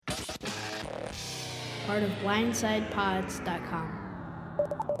part of blindsidepods.com.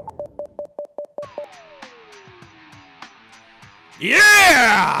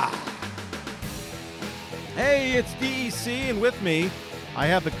 Yeah! Hey, it's DEC, and with me, I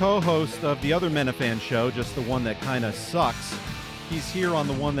have the co-host of the other Menafan show, just the one that kind of sucks. He's here on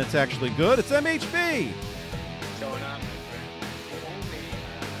the one that's actually good. It's MHB! What's going on, my friend?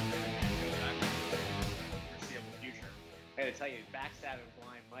 Foreseeable future. I gotta tell you, backstabbing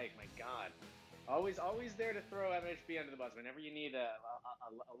blind Mike, my God. Always there to throw MHB under the bus whenever you need a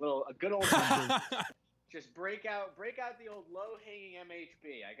good old just break out the old low-hanging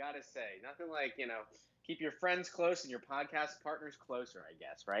MHB. I gotta say, nothing like, keep your friends close and your podcast partners closer, I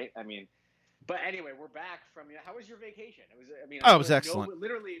guess, right? I mean, but anyway, we're back from. How was your vacation? It was excellent.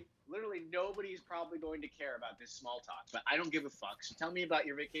 Literally, nobody's probably going to care about this small talk, but I don't give a fuck. So tell me about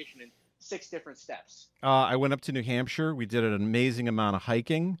your vacation in 6 different steps. I went up to New Hampshire. We did an amazing amount of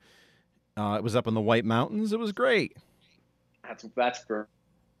hiking. It was up in the White Mountains. It was great. That's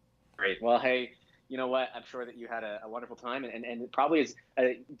great. Well, hey. You know what? I'm sure that you had a wonderful time, and it probably is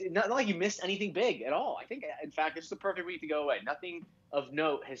not like you missed anything big at all. I think, in fact, this is the perfect week to go away. Nothing of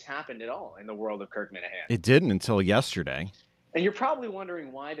note has happened at all in the world of Kirk Minahan. It didn't until yesterday. And you're probably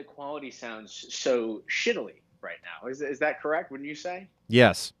wondering why the quality sounds so shittily right now. Is that correct? Wouldn't you say?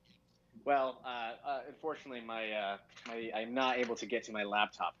 Yes. Well, unfortunately, I'm not able to get to my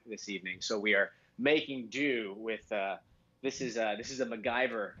laptop this evening, so we are making do with. This is a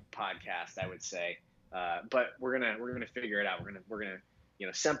MacGyver podcast, I would say, but we're gonna figure it out. We're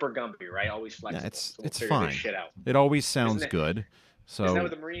gonna Semper Gumby, right? Always flexible. Yeah, it's figure fine. This shit out. It always sounds good. So isn't that what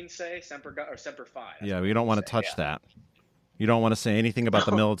the Marines say? Semper Fi. Yeah, we don't want to touch that. You don't want to say anything about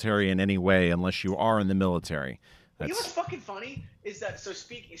the military in any way unless you are in the military. You know what's fucking funny is that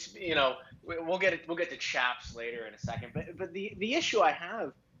we'll get to chaps later in a second, but the issue I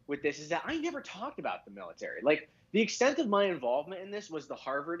have with this is that I never talked about the military. Like, the extent of my involvement in this was the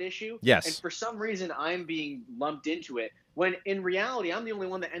Harvard issue. Yes. And for some reason, I'm being lumped into it when in reality, I'm the only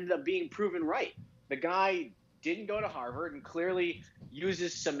one that ended up being proven right. The guy didn't go to Harvard and clearly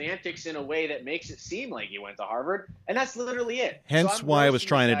uses semantics in a way that makes it seem like he went to Harvard. And that's literally it. Hence why I was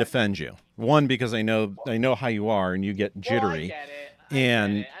trying to defend you. One, because I know how you are and you get jittery. Well, I get it.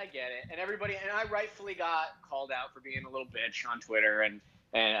 And I rightfully got called out for being a little bitch on Twitter and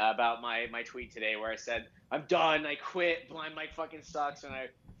about my tweet today where I said, I'm done, I quit, Blind Mike fucking sucks, and I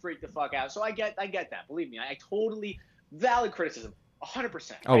freaked the fuck out. So I get that. Believe me, I totally valid criticism,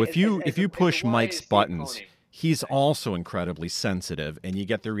 100%. Oh, right? if you push Mike's buttons, he's also incredibly sensitive, and you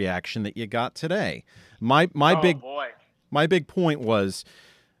get the reaction that you got today. My big point was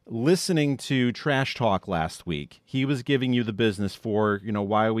listening to Trash Talk last week. He was giving you the business for,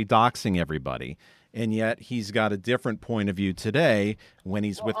 why are we doxing everybody? And yet he's got a different point of view today when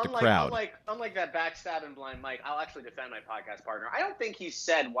he's with the crowd. Unlike that backstabbing Blind Mike, I'll actually defend my podcast partner. I don't think he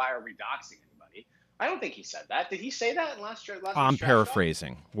said, why are we doxing anybody? I don't think he said that. Did he say that in last I'm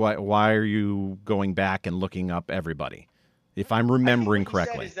paraphrasing. Why are you going back and looking up everybody? If I'm remembering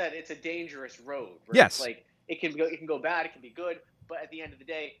correctly. Is that it's a dangerous road. Yes. Like it can go bad, it can be good, but at the end of the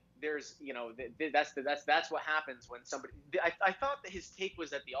day, there's, that's what happens when somebody. I thought that his take was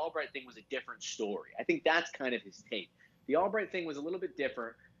that the Albright thing was a different story. I think that's kind of his take. The Albright thing was a little bit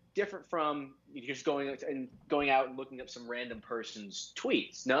different from just going out and looking up some random person's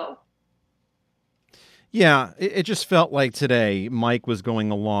tweets. No. Yeah, it just felt like today Mike was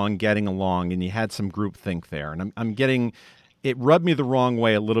getting along, and you had some groupthink there, and I'm getting. It rubbed me the wrong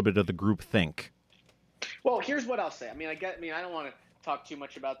way a little bit of the groupthink. Well, here's what I'll say. I don't want to talk too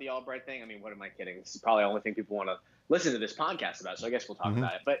much about the Albright thing. What am I kidding? This is probably the only thing people want to listen to this podcast about, so I guess we'll talk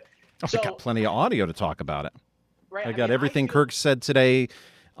about it. But I got plenty of audio to talk about it. Right, I got everything Kirk said today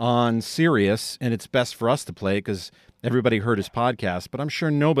on Sirius, and it's best for us to play because everybody heard his podcast, but I'm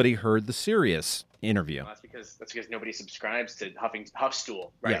sure nobody heard the Sirius interview. Well, that's because nobody subscribes to Huffstool,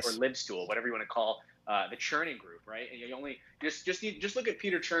 right? Yes. Or Libstool, whatever you want to call the churning group, right? And you only just look at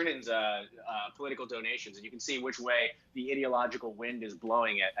Peter Chernan's political donations, and you can see which way the ideological wind is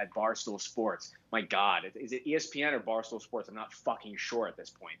blowing at Barstool Sports. My God, is it ESPN or Barstool Sports? I'm not fucking sure at this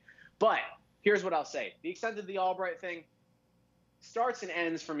point. But here's what I'll say: the extent of the Albright thing starts and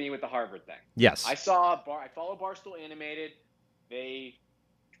ends for me with the Harvard thing. Yes, I follow Barstool Animated. They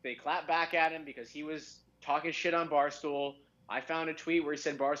clapped back at him because he was talking shit on Barstool. I found a tweet where he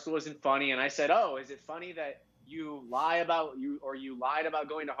said Barstool isn't funny, and I said, "Oh, is it funny that you lied about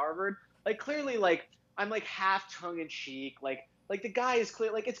going to Harvard?" Like, clearly, like, I'm like half tongue in cheek, like the guy is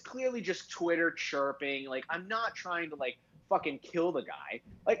clear, like, it's clearly just Twitter chirping. Like, I'm not trying to like fucking kill the guy.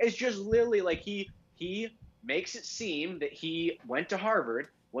 Like, it's just literally like he makes it seem that he went to Harvard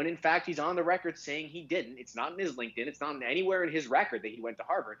when in fact he's on the record saying he didn't. It's not in his LinkedIn. It's not anywhere in his record that he went to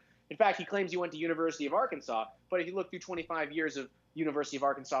Harvard. In fact, he claims he went to University of Arkansas, but if you look through 25 years of University of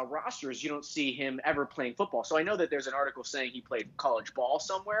Arkansas rosters, you don't see him ever playing football. So I know that there's an article saying he played college ball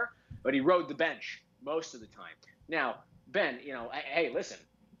somewhere, but he rode the bench most of the time. Now, Ben, hey, listen,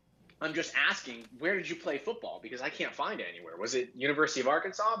 I'm just asking, where did you play football? Because I can't find it anywhere. Was it University of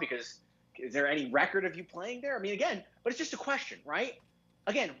Arkansas? Because is there any record of you playing there? I mean, again, but it's just a question, right?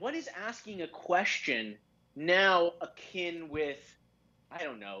 Again, what is asking a question now akin with, I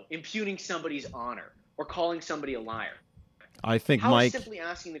don't know, impugning somebody's honor or calling somebody a liar? I think How Mike is simply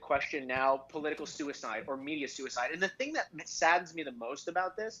asking the question now political suicide or media suicide? And the thing that saddens me the most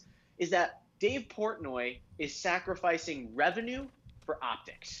about this is that Dave Portnoy is sacrificing revenue for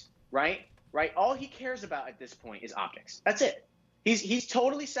optics, right? Right? All he cares about at this point is optics. That's it. He's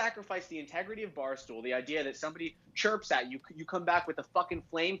totally sacrificed the integrity of Barstool, the idea that somebody chirps at you, you come back with a fucking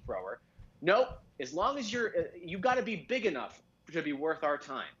flamethrower. Nope. As long as you got to be big enough to be worth our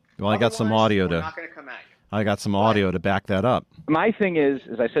time. Well, I got some audio we're not going to come at you. I got some audio to back that up. My thing is,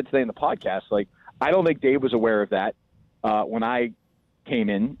 as I said today in the podcast, like, I don't think Dave was aware of that when I came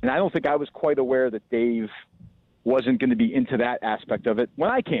in, and I don't think I was quite aware that Dave wasn't going to be into that aspect of it when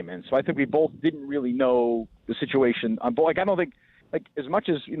I came in. So I think we both didn't really know the situation. But like, I don't think, like, as much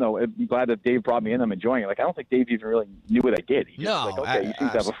as, I'm glad that Dave brought me in, I'm enjoying it. Like, I don't think Dave even really knew what I did. He just okay, he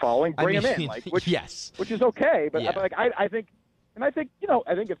seems to have a following, bring him in, like, which is okay. But yeah. I think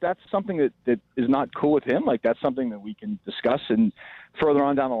if that's something that is not cool with him, like, that's something that we can discuss and further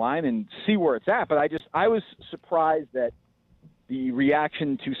on down the line and see where it's at. But I was surprised that the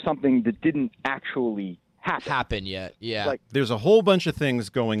reaction to something that didn't actually happen yet. Yeah. Like, there's a whole bunch of things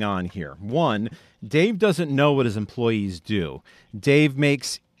going on here. One, Dave doesn't know what his employees do. Dave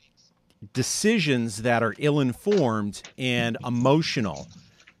makes decisions that are ill-informed and emotional.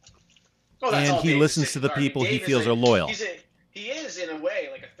 Well, that's and all he Dave's listens to the decisions are. people he Dave feels are loyal. He is, in a way,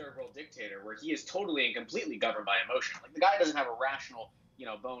 like a third world dictator, where he is totally and completely governed by emotion. Like, the guy doesn't have a rational,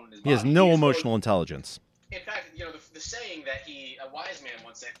 bone in his body. He has no emotional intelligence. In fact, the saying that a wise man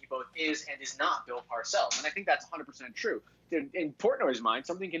once said, he both is and is not Bill Parcells. And I think that's 100% true. In Portnoy's mind,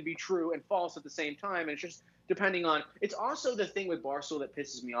 something can be true and false at the same time. And it's just depending on – it's also the thing with Barstool that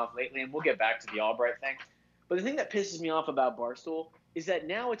pisses me off lately, and we'll get back to the Albright thing. But the thing that pisses me off about Barstool is that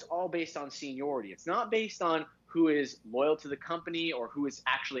now it's all based on seniority. It's not based on who is loyal to the company or who is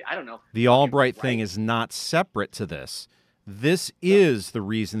actually – I don't know. The Albright thing is not separate to this. This is the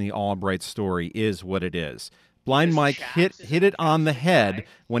reason the Albright story is what it is. Blind Mike hit it on the head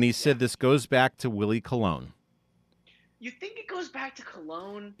when he said this goes back to Willie Colon. You think it goes back to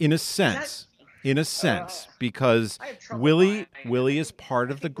Colon? In a sense. Because Willie is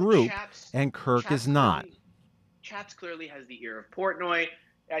part of the group and Kirk is not. Chaps clearly has the ear of Portnoy.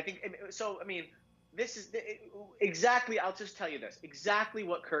 I think so. I mean, this is exactly. I'll just tell you this. Exactly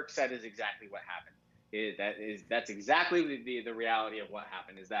what Kirk said is exactly what happened. That's exactly the reality of what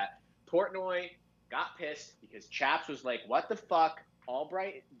happened. Is that Portnoy got pissed because Chaps was like, "What the fuck?"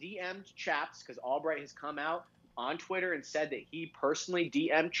 Albright DM'd Chaps because Albright has come out on Twitter and said that he personally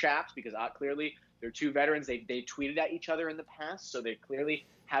DM'd Chaps because clearly they're two veterans. They tweeted at each other in the past, so they clearly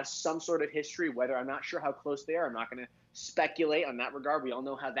have some sort of history. Whether I'm not sure how close they are, I'm not going to speculate on that regard. We all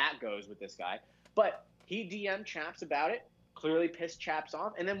know how that goes with this guy. But he DM'd Chaps about it, clearly pissed Chaps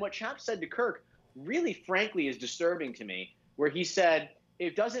off. And then what Chaps said to Kirk really, frankly, is disturbing to me, where he said,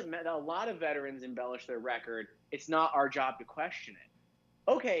 it doesn't matter. A lot of veterans embellish their record. It's not our job to question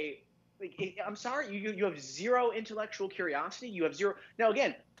it. Okay, I'm sorry, you have zero intellectual curiosity. You have zero. Now,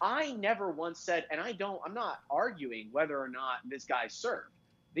 again, I never once said, and I'm not arguing whether or not this guy served.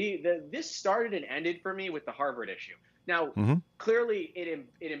 This started and ended for me with the Harvard issue. Now, clearly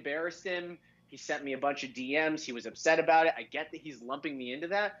it embarrassed him. He sent me a bunch of DMs. He was upset about it. I get that he's lumping me into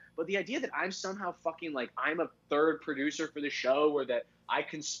that. But the idea that I'm somehow fucking like I'm a third producer for the show or that I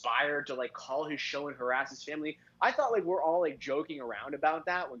conspired to like call his show and harass his family. I thought like we're all like joking around about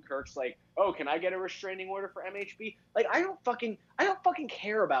that when Kirk's like, oh, can I get a restraining order for MHB? Like I don't fucking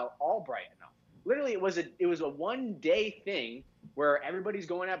care about Albright enough. Literally, it was a one-day thing where everybody's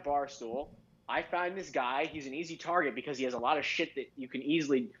going at Barstool. I find this guy, he's an easy target because he has a lot of shit that you can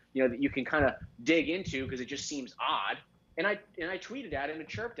easily, that you can kind of dig into because it just seems odd. And I tweeted at him and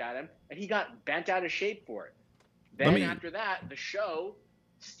chirped at him, and he got bent out of shape for it. Then after that, the show,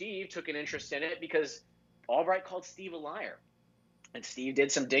 Steve took an interest in it because Albright called Steve a liar. And Steve did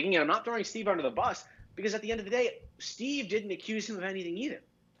some digging, and I'm not throwing Steve under the bus because at the end of the day, Steve didn't accuse him of anything either.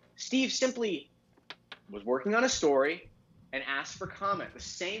 Steve simply was working on a story and asked for comment the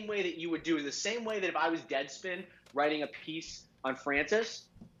same way that you would do, the same way that if I was Deadspin writing a piece on Francis,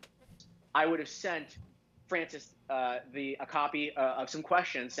 I would have sent Francis a copy of some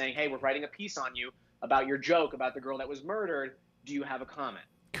questions saying, hey, we're writing a piece on you about your joke about the girl that was murdered. Do you have a comment?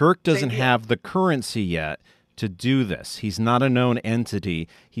 Kirk doesn't have the currency yet to do this. He's not a known entity.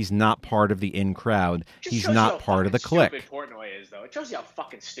 He's not part of the in crowd. He's not part of the clique. Stupid Portnoy is, though. It shows you how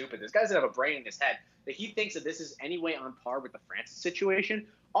fucking stupid this guy doesn't have a brain in his head. That he thinks that this is any way on par with the Francis situation.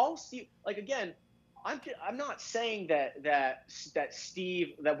 All Steve, like, again, I'm not saying that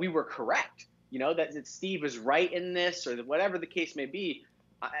Steve, that we were correct. You know, that Steve was right in this, or whatever the case may be.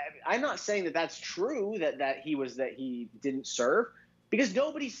 I'm not saying that that's true, that he didn't serve, because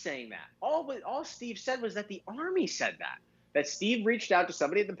nobody's saying that. All Steve said was that the Army said that Steve reached out to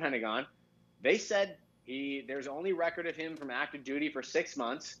somebody at the Pentagon. They said there's only record of him from active duty for 6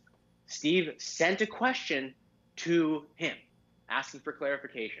 months. Steve sent a question to him asking for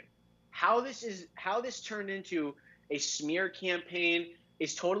clarification. How this turned into a smear campaign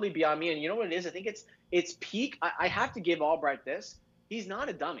is totally beyond me. And you know what it is? I think it's peak. I have to give Albright this. He's not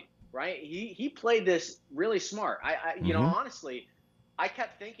a dummy, right? He played this really smart. You know, honestly, I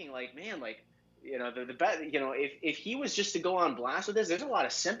kept thinking, like, man, like, you know, the bet, you know, if he was just to go on blast with this, there's a lot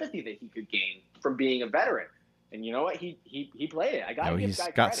of sympathy that he could gain from being a veteran. And you know what? He played it. I got to give he's guy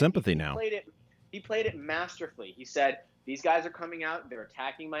got credit. sympathy now. He played it masterfully. He said, these guys are coming out, they're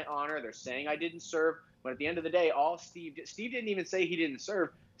attacking my honor, they're saying I didn't serve. But at the end of the day, Steve didn't even say he didn't serve.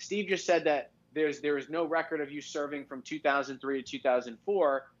 Steve just said that there is no record of you serving from 2003 to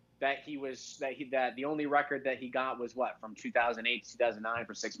 2004. That the only record that he got was from 2008 to 2009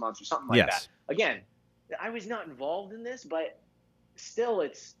 for 6 months or something like that. Again, I was not involved in this, but still,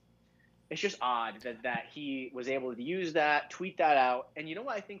 it's just odd that he was able to use that, tweet that out. And you know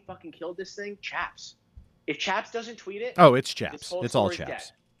what I think fucking killed this thing? Chaps. If Chaps doesn't tweet it, it's Chaps. It's all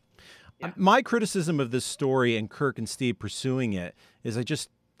Chaps. Yeah. My criticism of this story and Kirk and Steve pursuing it is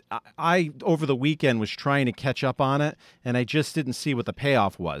I over the weekend was trying to catch up on it, and I just didn't see what the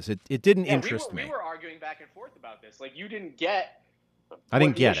payoff was. It didn't interest me. We were arguing back and forth about this. Like, you didn't get I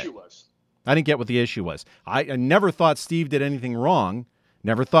didn't get it. I didn't get what the issue was. I never thought Steve did anything wrong.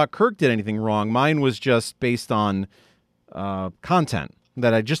 Never thought Kirk did anything wrong. Mine was just based on content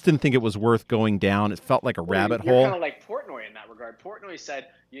that I just didn't think it was worth going down. It felt like a rabbit hole. You're kind of like Portnoy in that regard. Portnoy said,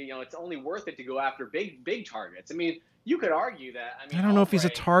 you know, it's only worth it to go after big targets. I mean, you could argue that. I mean, I don't know if he's a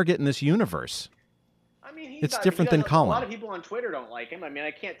target in this universe. I mean, it's different than Colin. A lot of people on Twitter don't like him. I mean,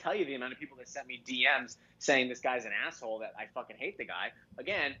 I can't tell you the amount of people that sent me DMs saying this guy's an asshole, that I fucking hate the guy.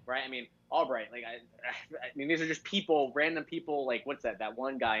 Again, right? I mean, Albright. Like, I mean, these are just people, random people. Like, what's that? That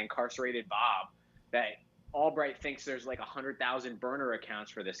one guy, Incarcerated Bob, that Albright thinks there's like 100,000 burner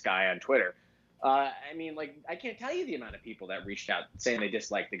accounts for this guy on Twitter. I mean, like, I can't tell you the amount of people that reached out saying they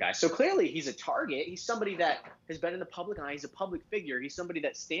dislike the guy. So clearly he's a target. He's somebody that has been in the public eye. He's a public figure. He's somebody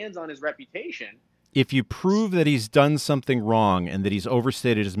that stands on his reputation. If you prove that he's done something wrong and that he's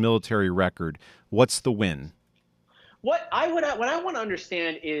overstated his military record, what's the win? What I want to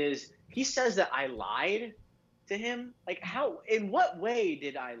understand is, he says that I lied to him. Like, how? In what way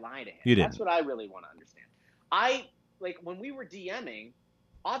did I lie to him? You didn't. That's what I really want to understand. When we were DMing,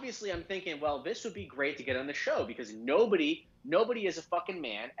 obviously I'm thinking, well, this would be great to get on the show, because nobody is a fucking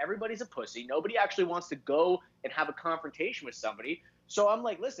man. Everybody's a pussy. Nobody actually wants to go and have a confrontation with somebody. So I'm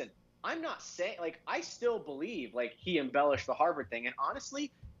like, listen, I'm not saying, like, I still believe, like, he embellished the Harvard thing. And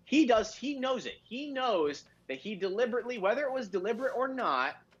honestly, he knows it. He knows that he deliberately, whether it was deliberate or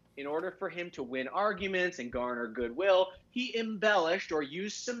not, in order for him to win arguments and garner goodwill, he embellished or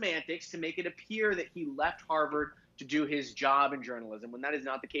used semantics to make it appear that he left Harvard to do his job in journalism, when that is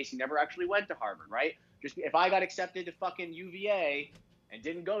not the case. He never actually went to Harvard, right? Just, if I got accepted to fucking UVA and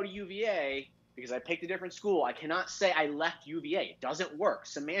didn't go to UVA because I picked a different school, I cannot say I left UVA. It doesn't work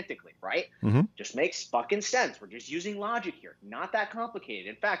semantically, right? Mm-hmm. Just makes fucking sense. We're just using logic here. Not that complicated.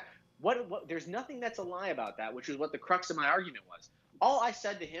 In fact, there's nothing that's a lie about that, which is what the crux of my argument was. All I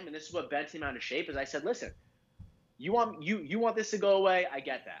said to him, and this is what bent him out of shape, is I said, listen, you want this to go away? I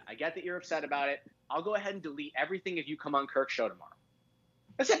get that. I get that you're upset about it. I'll go ahead and delete everything if you come on Kirk's show tomorrow.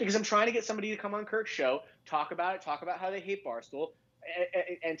 That's it, because I'm trying to get somebody to come on Kirk's show, talk about it, talk about how they hate Barstool,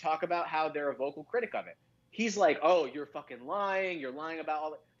 and talk about how they're a vocal critic of it. He's like, oh, you're fucking lying. You're lying about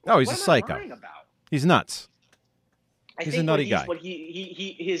all that. No, he's a psycho. Lying about? He's nuts. He's a nutty guy.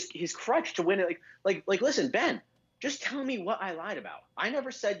 His crutch to win it. Like, listen, Ben, just tell me what I lied about. I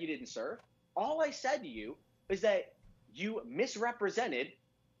never said you didn't serve. All I said to you is that you misrepresented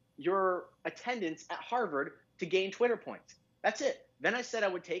your attendance at Harvard to gain Twitter points. That's it. Then I said I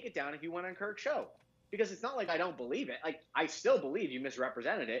would take it down if you went on Kirk's show, because it's not like I don't believe it. Like, I still believe you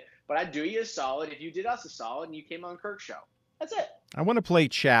misrepresented it, but I'd do you a solid if you did us a solid and you came on Kirk's show. That's it. I want to play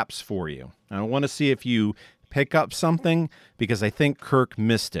Chaps for you. I want to see if you pick up something, because I think Kirk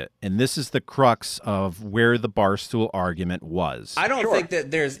missed it. And this is the crux of where the Barstool argument was. I don't think that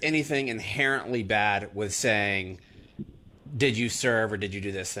there's anything inherently bad with saying, did you serve or did you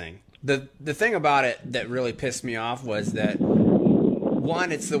do this thing? The thing about it that really pissed me off was that,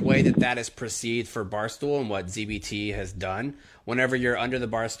 one, it's the way that is perceived for Barstool and what ZBT has done. Whenever you're under the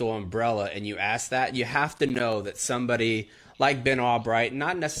Barstool umbrella and you ask that, you have to know that somebody like Ben Albright,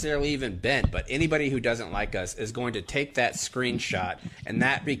 not necessarily even Ben, but anybody who doesn't like us is going to take that screenshot, and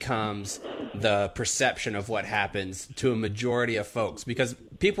that becomes the perception of what happens to a majority of folks. Because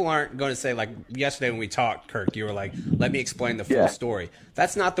people aren't going to say, like yesterday when we talked, Kirk, you were like, let me explain the full story.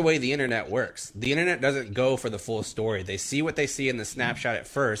 That's not the way the internet works. The internet doesn't go for the full story. They see what they see in the snapshot at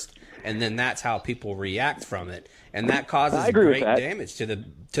first, and then that's how people react from it. And that causes great damage to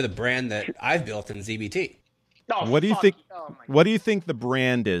the brand that I've built in ZBT. Oh, what do you think? What do you think the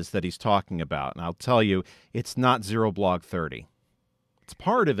brand is that he's talking about? And I'll tell you, it's not Zero Blog 30. It's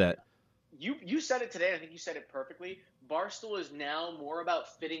part of it. You said it today. I think you said it perfectly. Barstool is now more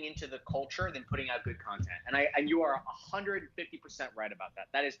about fitting into the culture than putting out good content, and you are 150% right about that.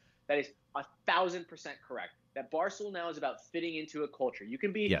 That is 1,000% correct. That Barstool now is about fitting into a culture. You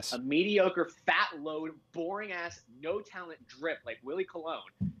can be a mediocre, fat load, boring ass, no talent drip like Willie Colon,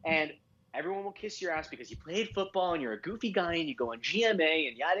 and everyone will kiss your ass because you played football and you're a goofy guy and you go on GMA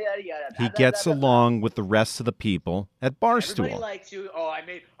and yada yada yada. He gets along with the rest of the people at Barstool. Everybody likes you. Oh, I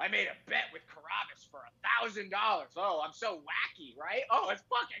made a bet with Carabas for $1,000. Oh, I'm so wacky, right? Oh, it's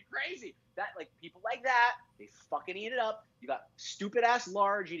fucking crazy. That people like that, they fucking eat it up. You got stupid ass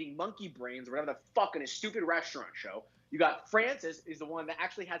Large eating monkey brains or whatever the fuck in his stupid restaurant show. You got Francis is the one that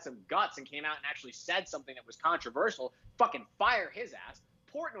actually had some guts and came out and actually said something that was controversial. Fucking fire his ass.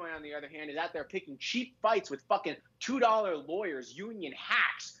 Portnoy, on the other hand, is out there picking cheap fights with fucking $2 lawyers, union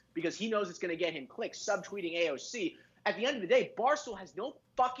hacks, because he knows it's going to get him clicks, subtweeting AOC. At the end of the day, Barstool has no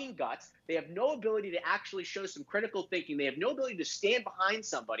fucking guts. They have no ability to actually show some critical thinking. They have no ability to stand behind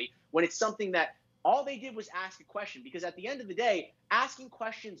somebody when it's something that all they did was ask a question. Because at the end of the day, asking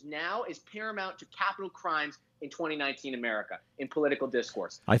questions now is paramount to capital crimes in 2019 America in political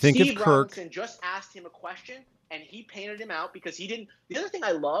discourse. I think Steve if Kirk Robinson just asked him a question, and he painted him out because he didn't. The other thing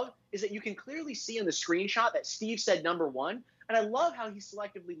I love is that you can clearly see in the screenshot that Steve said number one, and I love how he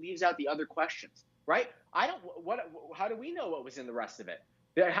selectively leaves out the other questions. Right? How do we know what was in the rest of it?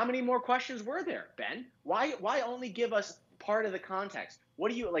 How many more questions were there, Ben? Why only give us part of the context?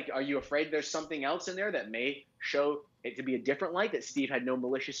 What do you like? Are you afraid there's something else in there that may show it to be a different light, that Steve had no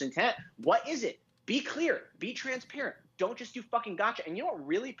malicious intent? What is it? Be clear. Be transparent. Don't just do fucking gotcha. And you know what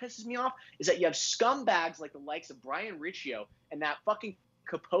really pisses me off is that you have scumbags like the likes of Brian Riccio and that fucking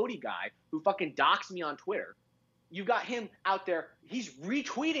Capote guy who fucking doxed me on Twitter. You got him out there. He's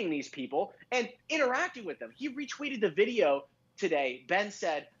retweeting these people and interacting with them. He retweeted the video today. Ben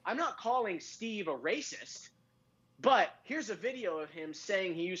said, I'm not calling Steve a racist, but here's a video of him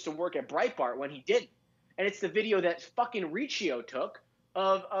saying he used to work at Breitbart when he didn't. And it's the video that fucking Riccio took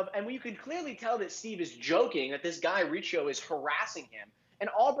and you can clearly tell that Steve is joking, that this guy Riccio is harassing him. And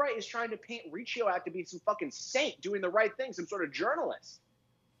Albright is trying to paint Riccio out to be some fucking saint doing the right thing, some sort of journalist.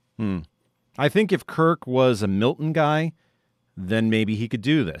 I think if Kirk was a Milton guy, then maybe he could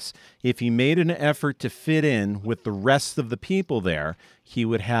do this. If he made an effort to fit in with the rest of the people there, he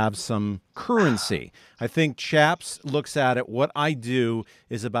would have some currency. I think Chaps looks at it, what I do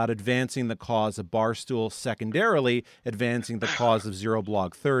is about advancing the cause of Barstool, secondarily advancing the cause of Zero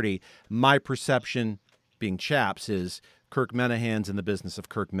Blog 30. My perception, being Chaps, is Kirk Minahan's in the business of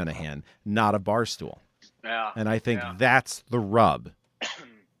Kirk Minahan, not of Barstool. Yeah. And I think that's the rub.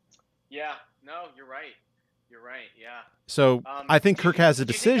 Yeah. No, you're right. You're right. Yeah. So I think Kirk has a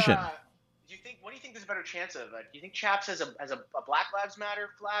decision. What do you think there's a better chance of? Do you think Chaps has a Black Lives Matter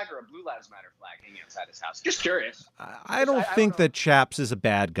flag or a Blue Lives Matter flag hanging outside his house? Just curious. I don't think that Chaps is a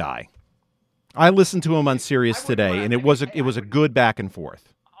bad guy. I listened to him on Sirius today, and it was a good back and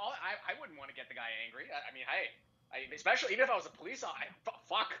forth. I wouldn't want to get the guy angry. I mean, hey, especially even if I was a police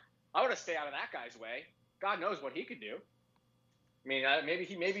officer, I would have stayed out of that guy's way. God knows what he could do. I mean,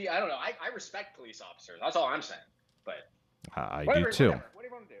 maybe I don't know. I respect police officers. That's all I'm saying. But I do too. Whatever do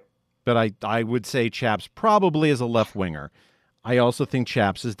you want to do? But I would say Chaps probably is a left winger. I also think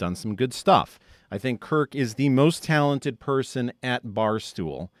Chaps has done some good stuff. I think Kirk is the most talented person at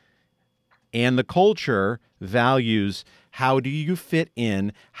Barstool, and the culture values how do you fit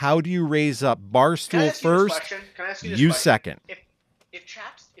in, how do you raise up Barstool first, Can I ask you this you question? second. If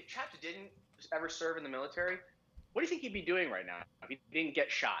Chaps didn't ever serve in the military, what do you think he'd be doing right now if he didn't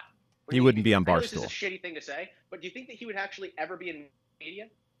get shot? He wouldn't be on I know this is Barstool. a shitty thing to say, but do you think that he would actually ever be in media?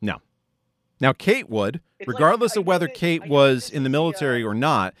 No. Now, Kate would, It's regardless like, of whether Kate was in the military or or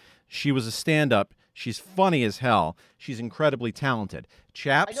not. She was a stand-up. She's funny as hell. She's incredibly talented. I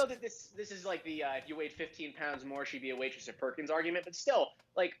Chaps, know that this is like the if you weighed 15 pounds more, she'd be a waitress at Perkins argument, but still,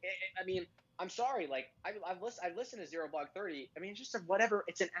 like, I mean, I'm sorry, like, I've listened to Zero Blog 30. I mean, it's just whatever.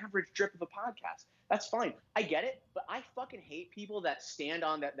 It's an average drip of a podcast. That's fine. I get it, but I fucking hate people that stand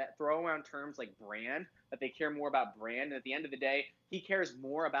on that throw around terms like brand, that they care more about brand. And at the end of the day, he cares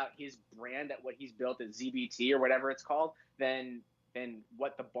more about his brand, at what he's built at ZBT or whatever it's called, than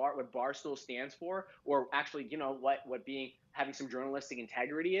what what Barstool stands for, or actually, you know, what having some journalistic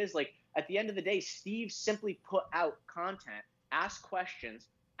integrity is. Like, at the end of the day, Steve simply put out content, asked questions,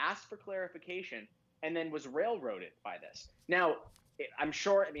 asked for clarification, and then was railroaded by this. Now, I'm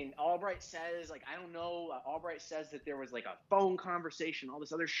sure, I mean, Albright says, like, I don't know, Albright says that there was like a phone conversation, all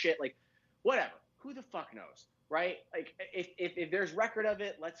this other shit, like, whatever. Who the fuck knows, right? Like, if there's record of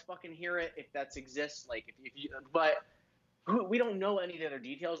it, let's fucking hear it. If that exists, like, if you, but we don't know any of the other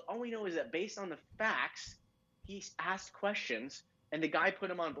details. All we know is that based on the facts, he asked questions, and the guy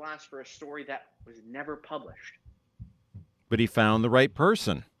put him on blast for a story that was never published. but he found the right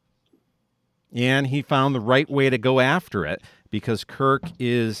person. And he found the right way to go after it, because Kirk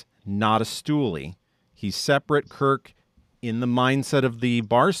is not a stoolie. He's separate. Kirk, in the mindset of the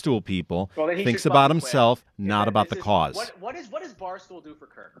Barstool people, thinks about himself, not about the cause. What does Barstool do for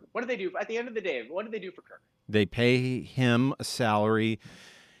Kirk? What do they do at the end of the day? What do they do for Kirk? They pay him a salary,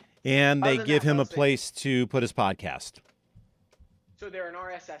 and they give him a place to put his podcast. So they're an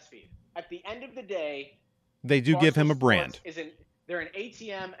RSS feed. At the end of the day, they do give him a brand. They're an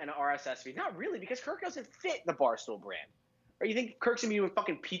ATM and an RSS feed. Not really, because Kirk doesn't fit the Barstool brand. Or you think Kirk's going to be doing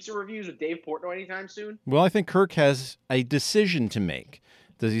fucking pizza reviews with Dave Portnoy anytime soon? Well, I think Kirk has a decision to make.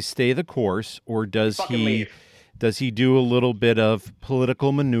 Does he stay the course, or does he do a little bit of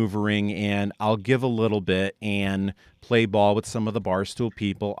political maneuvering, and I'll give a little bit and play ball with some of the Barstool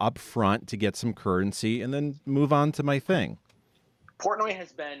people up front to get some currency and then move on to my thing? Portnoy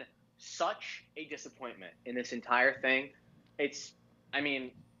has been such a disappointment in this entire thing.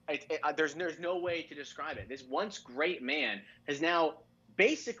 There's no way to describe it. This once great man has now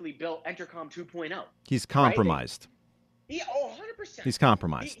basically built Entercom 2.0. He's compromised. Right? 100%. He's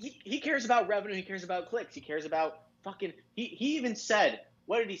compromised. He cares about revenue. He cares about clicks. He cares about fucking. He even said,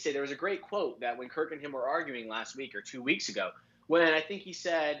 what did he say? There was a great quote that when Kirk and him were arguing last week or 2 weeks ago, when I think he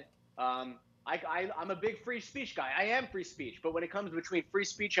said, I'm a big free speech guy. I am free speech, but when it comes between free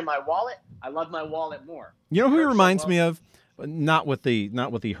speech and my wallet, I love my wallet more. You know who he reminds me of? Not with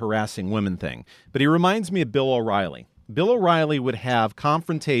the harassing women thing, but he reminds me of Bill O'Reilly. Bill O'Reilly would have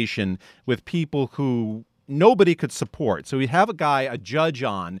confrontation with people who nobody could support. So he'd have a judge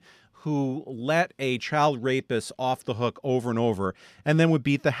on, who let a child rapist off the hook over and over, and then would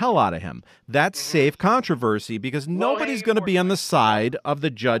beat the hell out of him. That's safe controversy, because nobody's going to be on the side of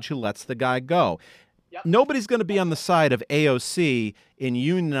the judge who lets the guy go. Yep. Nobody's going to be on the side of AOC in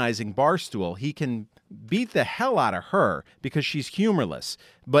unionizing Barstool. He can beat the hell out of her because she's humorless.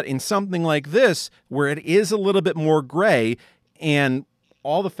 But in something like this, where it is a little bit more gray and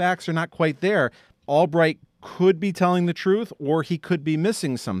all the facts are not quite there, Albright could be telling the truth, or he could be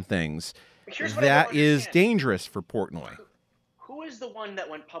missing some things. That is dangerous for Portnoy. Who is the one that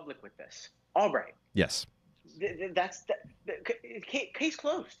went public with this? Albright. Yes. That's case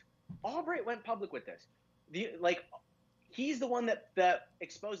closed. Albright went public with this. He's the one that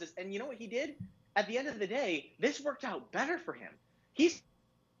exposed this. And you know what he did? At the end of the day, this worked out better for him.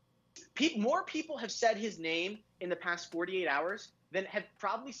 More people have said his name in the past 48 hours than have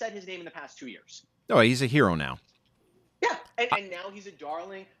probably said his name in the past 2 years. Oh, he's a hero now. Yeah, and now he's a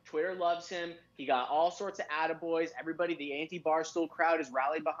darling. Twitter loves him. He got all sorts of attaboys. Everybody, the anti-Barstool crowd has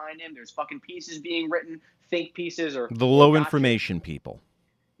rallied behind him. There's fucking pieces being written, think pieces, or the low information people.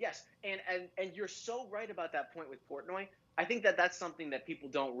 Yes, and you're so right about that point with Portnoy. I think that's something that people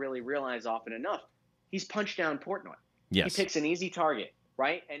don't really realize often enough. He's punched down Portnoy. Yes. He picks an easy target,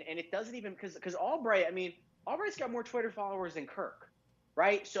 right? And it doesn't even because Albright, Albright's got more Twitter followers than Kirk,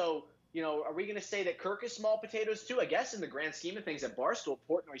 right? So, are we going to say that Kirk is small potatoes too? I guess in the grand scheme of things at Barstool,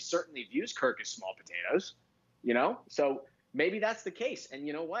 Portnoy certainly views Kirk as small potatoes, So maybe that's the case. And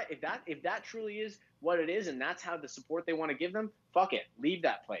you know what? If that truly is what it is, and that's how the support they want to give them, fuck it. Leave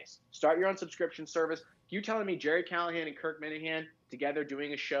that place. Start your own subscription service. You telling me Jerry Callahan and Kirk Minahan together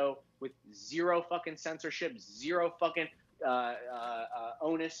doing a show with zero fucking censorship, zero fucking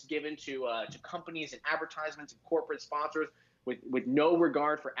onus given to companies and advertisements and corporate sponsors, with no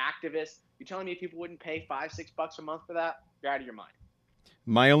regard for activists? You telling me people wouldn't pay $5-6 a month for that? You're out of your mind.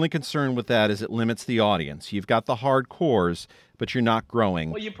 My only concern with that is it limits the audience. You've got the hardcores, but you're not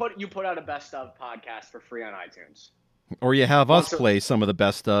growing. Well, you put out a best of podcast for free on iTunes. Or you have us play some of the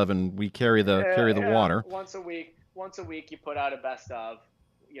best of, and we carry the water. Once a week, you put out a best of.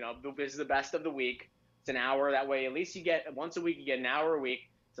 This is the best of the week. It's an hour. That way, at least you get once a week. You get an hour a week.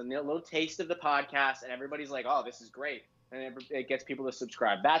 It's a little taste of the podcast, and everybody's like, "Oh, this is great," and it gets people to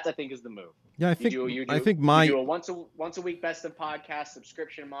subscribe. That, I think, is the move. Yeah, I think you do a once a week best of podcast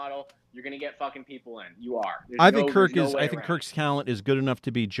subscription model. You're gonna get fucking people in. You are. I think Kirk's talent is good enough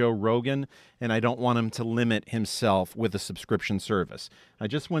to be Joe Rogan, and I don't want him to limit himself with a subscription service. I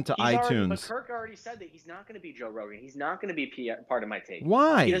just went to iTunes. But Kirk already said that he's not going to be Joe Rogan. He's not going to be part of my take.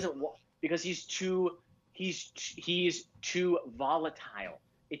 Why? He doesn't. Because he's too volatile.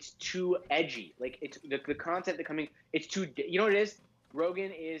 It's too edgy. Like, it's the content that coming. It's too. You know what it is?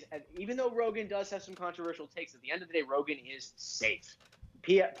 Rogan is, even though Rogan does have some controversial takes, at the end of the day, Rogan is safe.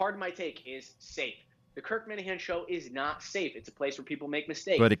 Pardon my take, is safe. The Kirk Minahan Show is not safe. It's a place where people make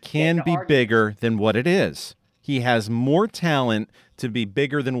mistakes. But it can be bigger than what it is. He has more talent to be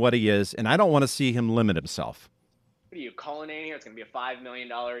bigger than what he is, and I don't want to see him limit himself. What are you, Cullinane here? It's going to be a $5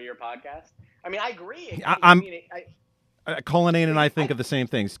 million a year podcast? I mean, I agree. Cullinane and I think of the same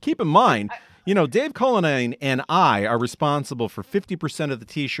things. Keep in mind, Dave Cullinane and I are responsible for 50% of the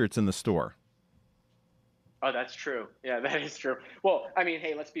T-shirts in the store. Oh, that's true. Yeah, that is true. Well, I mean,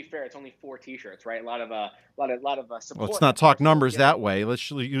 hey, let's be fair. It's only 4 T-shirts, right? A lot of support. Let's not talk numbers that way.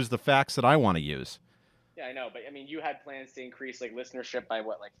 Let's use the facts that I want to use. Yeah, I know, but I mean, you had plans to increase listenership by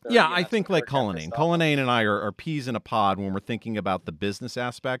what, 30? Yeah, I think Cullinane. Cullinane and I are peas in a pod when we're thinking about the business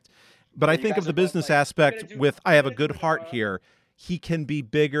aspect. But I think of the business aspect with I have a good heart here. He can be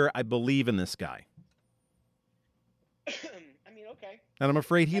bigger. I believe in this guy. I mean, okay. And I'm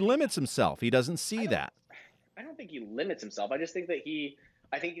afraid he limits himself. He doesn't see that. I don't think he limits himself. I just think that he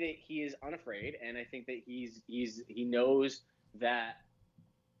is unafraid, and I think that he knows that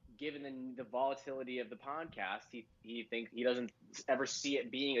given the volatility of the podcast, he doesn't ever see it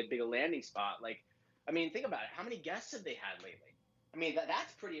being a big landing spot. Like, I mean, think about it. How many guests have they had lately? I mean,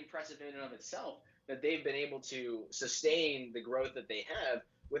 that's pretty impressive in and of itself, that they've been able to sustain the growth that they have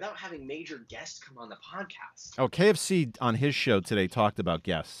without having major guests come on the podcast. Oh, KFC on his show today talked about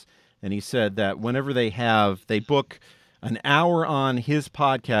guests, and he said that whenever they book an hour on his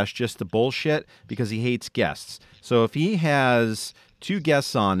podcast just to bullshit because he hates guests. So if he has 2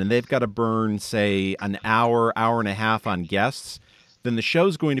 guests on and they've got to burn, say, an hour and a half on guests, then the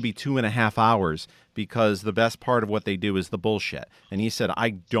show's going to be 2.5 hours because the best part of what they do is the bullshit. And he said, I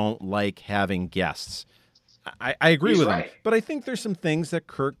don't like having guests. I agree with him. But I think there's some things that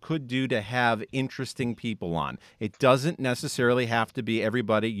Kirk could do to have interesting people on. It doesn't necessarily have to be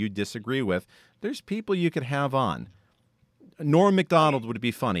everybody you disagree with. There's people you could have on. Norm Macdonald would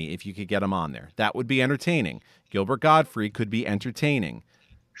be funny if you could get him on there. That would be entertaining. Gilbert Gottfried could be entertaining.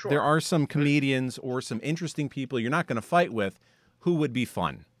 Sure. There are some comedians or some interesting people you're not going to fight with who would be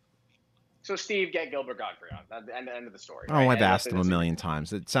fun. So, Steve, get Gilbert Gottfried on. That's the end of the story. Right? Oh, I've asked him a million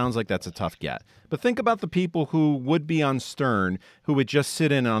times. It sounds like that's a tough get. But think about the people who would be on Stern, who would just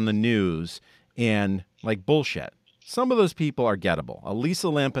sit in on the news and, bullshit. Some of those people are gettable. Elisa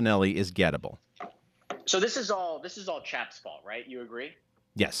Lampanelli is gettable. So this is all Chap's fault, right? You agree?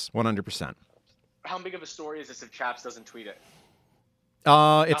 Yes, 100%. How big of a story is this if Chaps doesn't tweet it?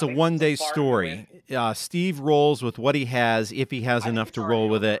 It's a one-day story. Steve rolls with what he has, if he has enough to roll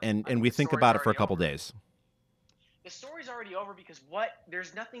with it, and we think about it for a couple days. The story's already over because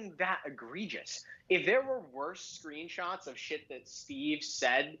there's nothing that egregious. If there were worse screenshots of shit that Steve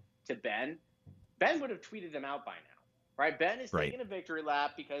said to Ben would have tweeted them out by now, right? Ben is taking a victory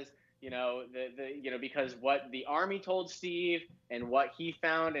lap because because what the Army told Steve and what he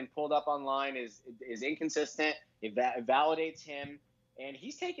found and pulled up online is inconsistent. It validates him. And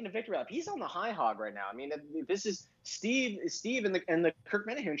he's taking a victory lap. He's on the high hog right now. I mean, this is Steve and the Kirk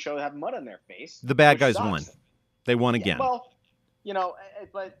Minahan Show have mud on their face. The bad guys won. They won again. Yeah,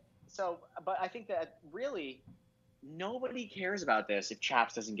 but I think that really nobody cares about this if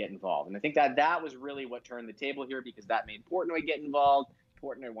Chaps doesn't get involved. And I think that was really what turned the table here because that made Portnoy get involved.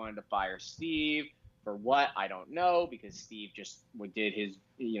 Portnoy wanted to fire Steve for what? I don't know, because Steve just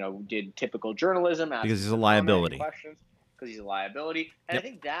did typical journalism. Because he's a liability. Because he's a liability. And I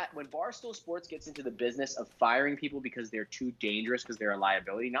think that when Barstool Sports gets into the business of firing people because they're too dangerous, because they're a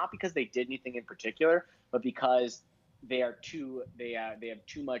liability, not because they did anything in particular, but because they have too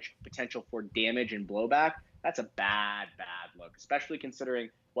much potential for damage and blowback, that's a bad look, especially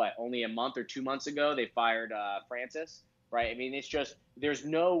considering only a month or 2 months ago they fired Francis right? I mean, it's just there's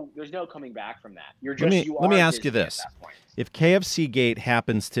no coming back from that. You're Let just me ask you Disney at this: that point. if KFC Gate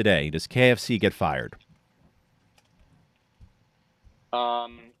happens today, does KFC get fired?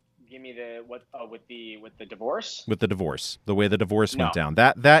 Give me the with the divorce. With the divorce, the way the divorce No. went down,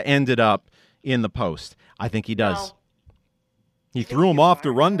 that ended up in the Post. I think he does. No. He threw him off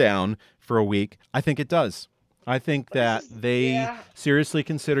the rundown for a week. I think it does. I think that they seriously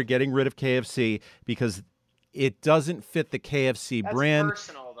consider getting rid of KFC because it doesn't fit the KFC brand. That's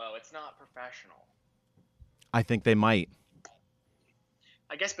personal, though. It's not professional. I think they might.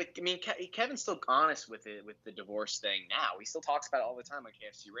 I guess, but I mean, Kevin's still honest with the divorce thing now. He still talks about it all the time on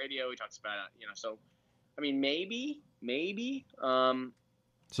KFC radio. He talks about it, so, I mean, maybe.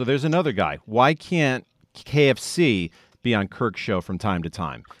 So there's another guy. Why can't KFC be on Kirk's show from time to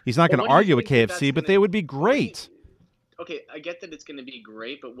time? He's not going to argue with KFC, but they would be great. Okay, I get that it's going to be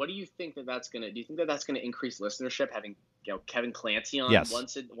great, but what do you think that's going to? Do you think that's going to increase listenership having Kevin Clancy on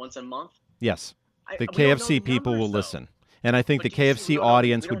once a month? Yes, the KFC people will listen, and I think the KFC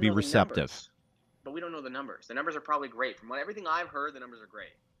audience would be receptive. But we don't know the numbers. The numbers are probably great. From everything I've heard, the numbers are great.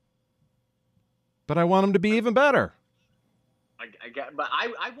 But I want them to be even better. I get, but I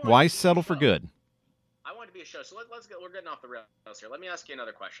want. Why settle for good? I want it to be a show. So let's get. We're getting off the rails here. Let me ask you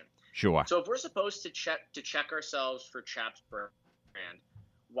another question. Sure. So if we're supposed to check ourselves for Chaps' brand,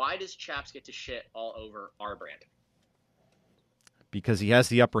 why does Chaps get to shit all over our brand? Because he has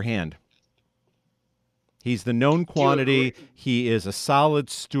the upper hand. He's the known quantity. He is a solid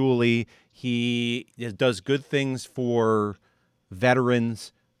stoolie. He does good things for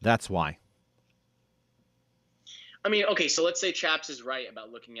veterans. That's why. I mean, okay, so let's say Chaps is right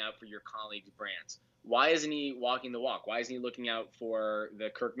about looking out for your colleagues' brands. Why isn't he walking the walk? Why isn't he looking out for the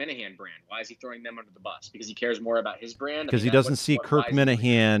Kirk Minahan brand? Why is he throwing them under the bus? Because he cares more about his brand? Because he doesn't see Kirk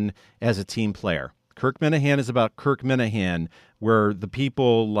Minahan as a team player. Kirk Minahan is about Kirk Minahan, where the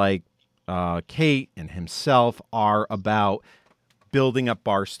people like Kate and himself are about building up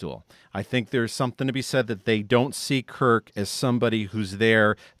Barstool. I think there's something to be said that they don't see Kirk as somebody who's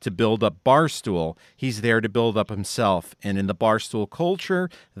there to build up Barstool. He's there to build up himself. And in the Barstool culture,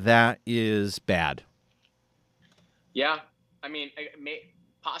 that is bad. Yeah. I mean,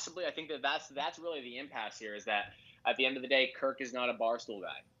 possibly I think that's really the impasse here is that at the end of the day, Kirk is not a Barstool guy.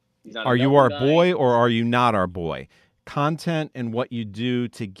 He's not are you our boy or are you not our boy? Content and what you do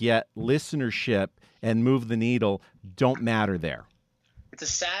to get listenership and move the needle don't matter there. It's a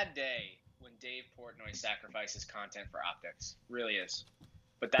sad day when Dave Portnoy sacrifices content for optics. It really is.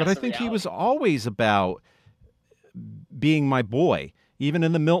 But I think he was always about being my boy, even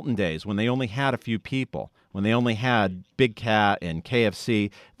in the Milton days when they only had a few people, when they only had Big Cat and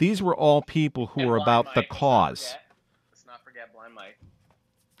KFC. These were all people who were about the cause. Let's not forget Blind Mike.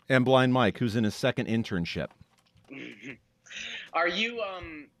 And Blind Mike, who's in his second internship. Are you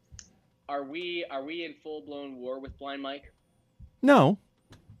are we in full blown war with Blind Mike? No.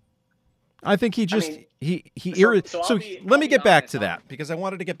 I think he just So let me get back to that because I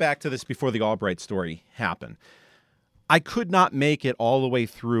wanted to get back to this before the Albright story happened. I could not make it all the way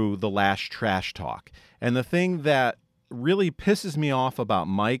through the last trash talk. And the thing that really pisses me off about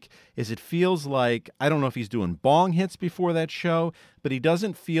Mike is it feels like, I don't know if he's doing bong hits before that show, but he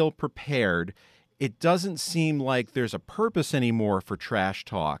doesn't feel prepared. It doesn't seem like there's a purpose anymore for trash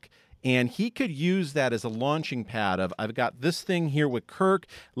talk. And he could use that as a launching pad of, I've got this thing here with Kirk.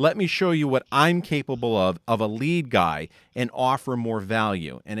 Let me show you what I'm capable of a lead guy, and offer more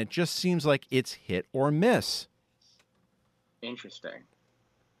value. And it just seems like it's hit or miss. Interesting.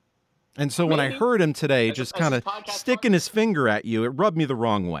 And so when I heard him today just kind of sticking his finger at you, it rubbed me the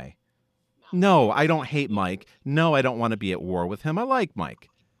wrong way. No, I don't hate Mike. No, I don't want to be at war with him. I like Mike.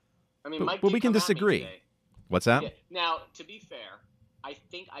 I mean, Mike, but we can disagree. What's that? Yeah. Now, to be fair, I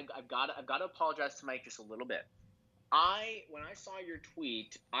think I've got to apologize to Mike just a little bit. When I saw your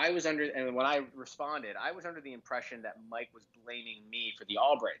tweet, and when I responded, I was under the impression that Mike was blaming me for the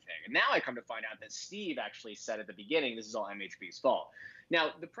Albright thing. And now I come to find out that Steve actually said at the beginning, this is all MHB's fault.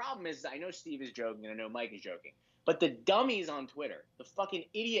 Now, the problem is I know Steve is joking and I know Mike is joking, but the dummies on Twitter, the fucking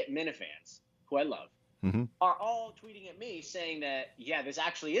idiot Minifans, who I love, are all tweeting at me saying that, yeah, this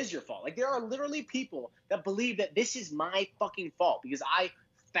actually is your fault. Like, there are literally people that believe that this is my fucking fault because I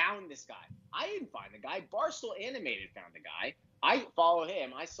found this guy. I didn't find the guy. Barstool Animated found the guy. I follow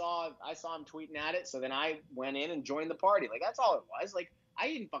him. I saw him tweeting at it, so then I went in and joined the party. Like, that's all it was. Like, I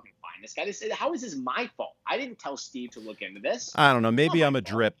didn't fucking find this guy. How is this my fault? I didn't tell Steve to look into this. I don't know. Maybe I'm a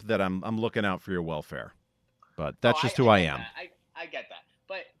drip that I'm looking out for your welfare. But that's just who I am. I get that.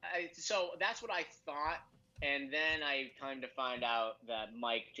 But so that's what I thought, and then I kind of find out that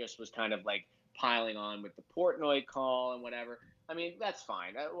Mike just was kind of like piling on with the Portnoy call and whatever. I mean, that's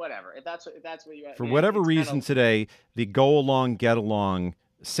fine. Whatever. If that's what you. For whatever reason today, the go along, get along,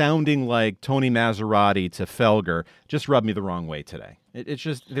 sounding like Tony Maserati to Felger just rubbed me the wrong way today. It's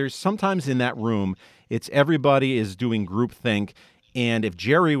just there's sometimes in that room, it's everybody is doing groupthink, and if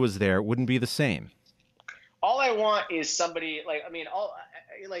Jerry was there, it wouldn't be the same. All I want is somebody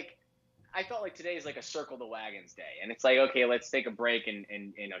I felt like today is like a circle the wagons day, and it's like, okay, let's take a break and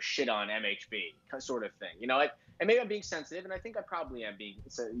shit on MHB sort of thing, and maybe I'm being sensitive, and I think I probably am being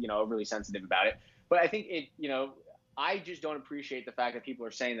overly sensitive about it, but I think I just don't appreciate the fact that people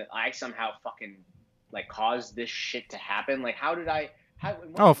are saying that I somehow fucking like caused this shit to happen. Like, how did I?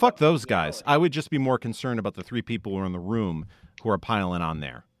 Oh, fuck those guys. I would just be more concerned about the 3 people who are in the room who are piling on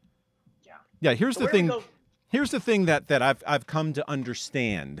there. Yeah. Here's the thing. Here's the thing that I've come to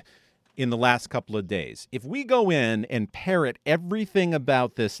understand in the last couple of days. If we go in and parrot everything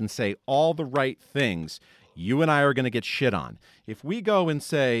about this and say all the right things, you and I are going to get shit on. If we go and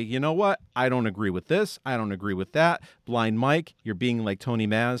say, you know what, I don't agree with this, I don't agree with that, Blind Mike, you're being like Tony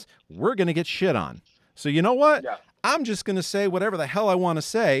Maz, we're going to get shit on. So you know what? Yeah. I'm just going to say whatever the hell I want to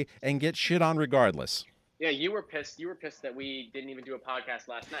say and get shit on regardless. Yeah, you were pissed. You were pissed that we didn't even do a podcast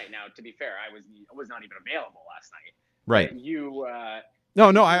last night. Now, to be fair, I was not even available last night. Right. But you...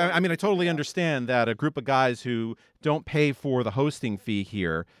 No. I mean, I totally understand that a group of guys who don't pay for the hosting fee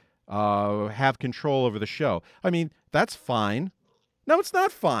here have control over the show. I mean, that's fine. No, it's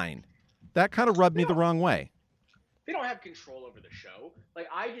not fine. That kind of rubbed me the wrong way. They don't have control over the show. Like,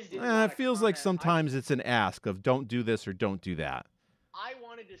 I just didn't. It feels like sometimes it's an ask of don't do this or don't do that. I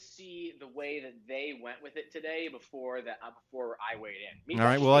wanted to see the way that they went with it today before I weighed in. All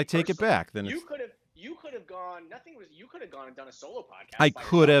right, well, I take it back. Then you could have gone. You could have gone and done a solo podcast. I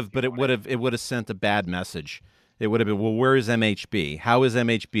could have, but it would have sent a bad message. It would have been, well, where is MHB? How is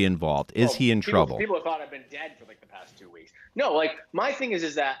MHB involved? Is he in trouble? People have thought I've been dead for like the past 2 weeks. No, like my thing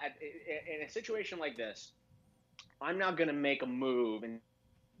is that in a situation like this, I'm not going to make a move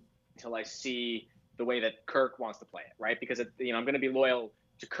until I see the way that Kirk wants to play it, right? Because I'm going to be loyal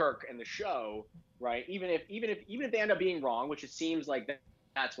to Kirk and the show, right? Even if they end up being wrong, which it seems like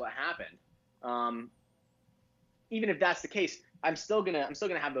that's what happened. Even if that's the case, I'm still gonna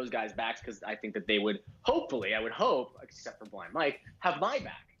have those guys' backs because I think that they would hopefully, I would hope, except for Blind Mike, have my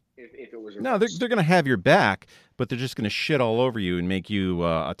back if it was. No, they're gonna have your back, but they're just gonna shit all over you and make you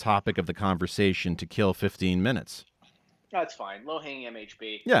a topic of the conversation to kill 15 minutes. That's fine. Low hanging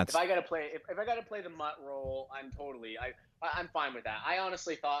MHB. Yeah. If I gotta play the mutt role, I'm fine with that. I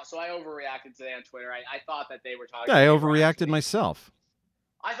honestly thought so. I overreacted today on Twitter. I thought that they were talking. Yeah, I overreacted myself.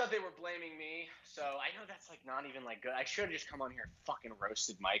 I thought they were blaming me, so I know that's like not even like good. I should have just come on here and fucking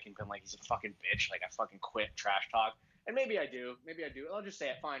roasted Mike and been like he's a fucking bitch. Like I fucking quit trash talk, and maybe I do. I'll just say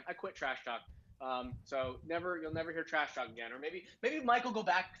it. Fine, I quit trash talk. So you'll never hear trash talk again, or maybe Mike will go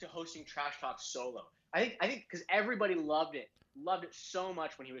back to hosting trash talk solo. I think because everybody loved it so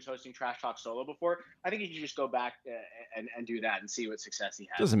much when he was hosting trash talk solo before. I think he should just go back and do that and see what success he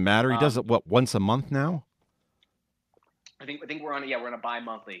has. Doesn't matter. He does it once a month now. I think we're on a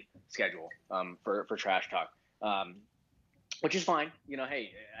bi-monthly schedule for trash talk, which is fine.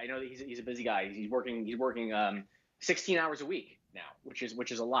 Hey, I know that he's a busy guy. He's working 16 hours a week now, which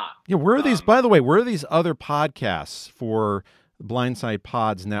is a lot. Yeah, where are these? By the way, where are these other podcasts for Blindside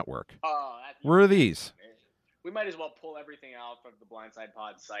Pods Network? Where are these? We might as well pull everything out of the Blindside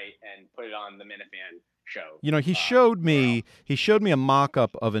Pod site and put it on the Minifan show. He showed me a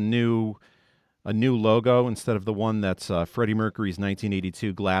mock-up of a new logo instead of the one that's Freddie Mercury's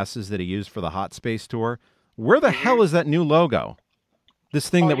 1982 glasses that he used for the Hot Space tour. Where the hell is that new logo? This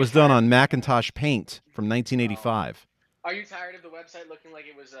thing that was done on Macintosh Paint from 1985. Are you tired of the website looking like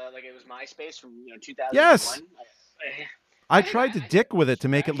it was MySpace from 2001? Yes. I tried to dick with it to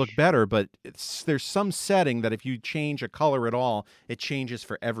make it look better, but there's some setting that if you change a color at all, it changes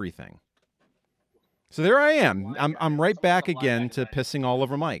for everything. So there I am. I'm right back again to pissing all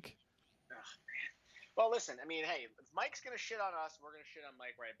over Mike. Well, listen, I mean, hey, if Mike's going to shit on us, we're going to shit on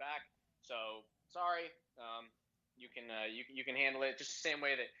Mike right back. So, sorry. You can handle it just the same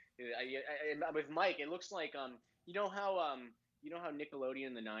way that with Mike, it looks like you know how Nickelodeon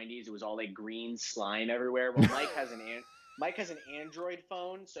in the 90s, it was all like green slime everywhere. Well, Mike has an Android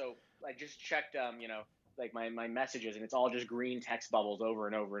phone, so I just checked like my messages, and it's all just green text bubbles over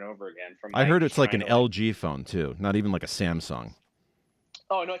and over and over again from I heard it's like an LG phone too, not even like a Samsung.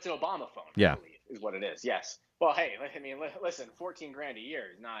 Oh, no, it's an Obama phone. Yeah. I believe, is what it is. Yes. Well, hey, I mean, listen, $14,000 a year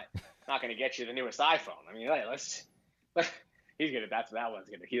is not going to get you the newest iPhone. I mean, hey, that's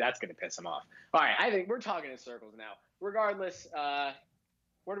going to piss him off. All right, I think we're talking in circles now. Regardless,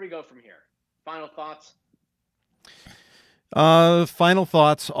 where do we go from here? Final thoughts? Final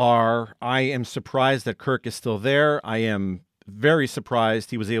thoughts are, I am surprised that Kirk is still there. I am very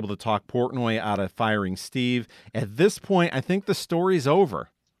surprised he was able to talk Portnoy out of firing Steve. At this point, I think the story's over.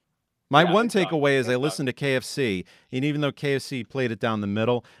 My one takeaway is I listened to KFC, and even though KFC played it down the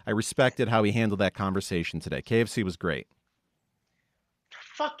middle, I respected how he handled that conversation today. KFC was great.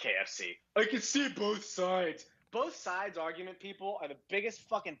 Fuck KFC. I can see both sides. Both sides argument people are the biggest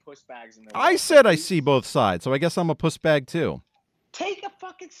fucking pussbags in the world. I said I see both sides, so I guess I'm a pussbag too. Take a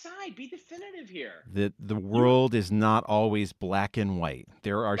fucking side. Be definitive here. The world is not always black and white.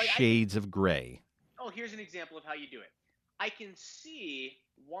 There are shades of gray. Oh, here's an example of how you do it. I can see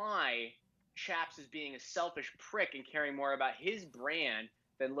why Chaps is being a selfish prick and caring more about his brand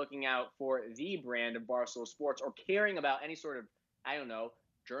than looking out for the brand of Barstool Sports or caring about any sort of, I don't know,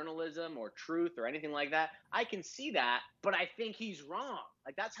 journalism or truth or anything like that. I can see that, but I think he's wrong.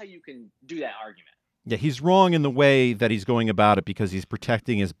 Like, that's how you can do that argument. Yeah, he's wrong in the way that he's going about it because he's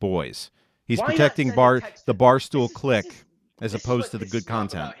protecting his boys. He's protecting the Barstool clique as opposed to the good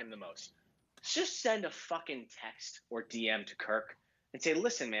content. About him the most. Just send a fucking text or DM to Kirk and say,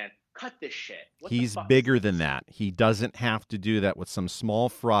 listen, man, cut this shit. He's bigger than that. He doesn't have to do that with some small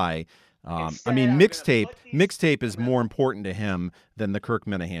fry. Mixtape is more important to him than the Kirk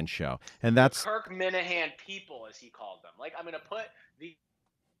Minahan show. And that's Kirk Minahan people, as he called them. Like, I'm going to put these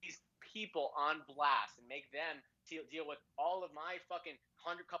people on blast and make them deal with all of my fucking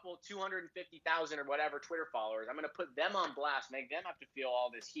 250,000 or whatever Twitter followers. I'm going to put them on blast, make them have to feel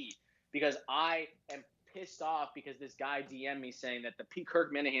all this heat because I am pissed off because this guy DM'd me saying that the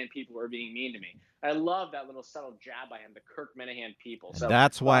Kirk Minahan people are being mean to me. I love that little subtle jab by him, the Kirk Minahan people. So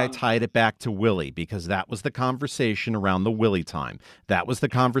that's why I tied it back to Willie, because that was the conversation around the Willie time. That was the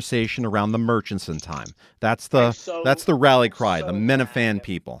conversation around the Murchison time. That's the rally cry, the Minifan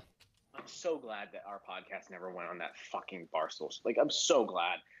people. I'm so glad that our podcast never went on that fucking Barstool. Like, I'm so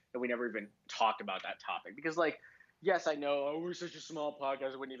glad that we never even talked about that topic because, like, yes, I know we're such a small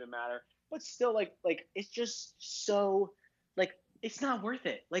podcast, it wouldn't even matter. But still, like it's just so, like, it's not worth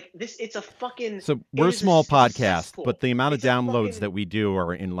it. Like, this, it's a fucking. So we're a small podcast, but the amount of downloads that we do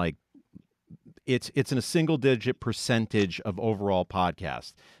are in like, it's in a single-digit percentage of overall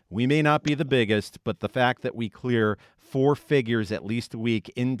podcasts. We may not be the biggest, but the fact that we clear 4 figures at least a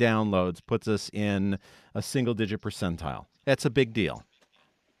week in downloads puts us in a single-digit percentile. That's a big deal.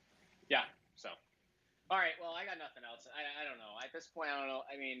 Yeah. So, all right. Well, I got nothing else. I don't know. At this point, I don't know.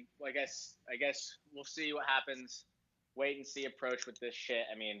 I mean, I guess we'll see what happens. Wait and see approach with this shit.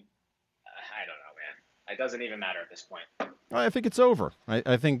 I mean, I don't know, man. It doesn't even matter at this point. I think it's over.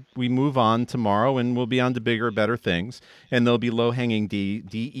 I think we move on tomorrow, and we'll be on to bigger, better things. And there'll be low-hanging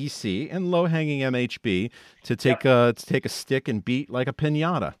DEC and low-hanging MHB to take a stick and beat like a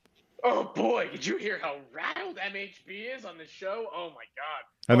piñata. Oh boy, did you hear how rattled MHB is on the show? Oh my god.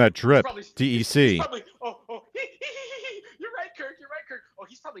 And that drip, DEC. He's probably, you're right, Kirk. Oh,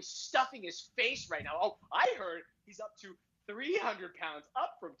 he's probably stuffing his face right now. Oh, I heard he's up to 300 pounds,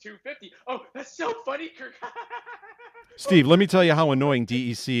 up from 250. Oh, that's so funny, Kirk. Steve, let me tell you how annoying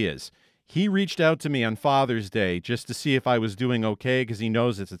DEC is. He reached out to me on Father's Day just to see if I was doing okay because he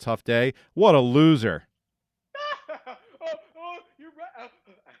knows it's a tough day. What a loser. Oh, you're right.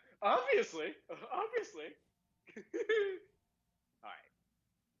 Obviously. All right.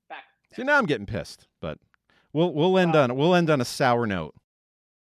 Back. See, now I'm getting pissed, but we'll end on a sour note.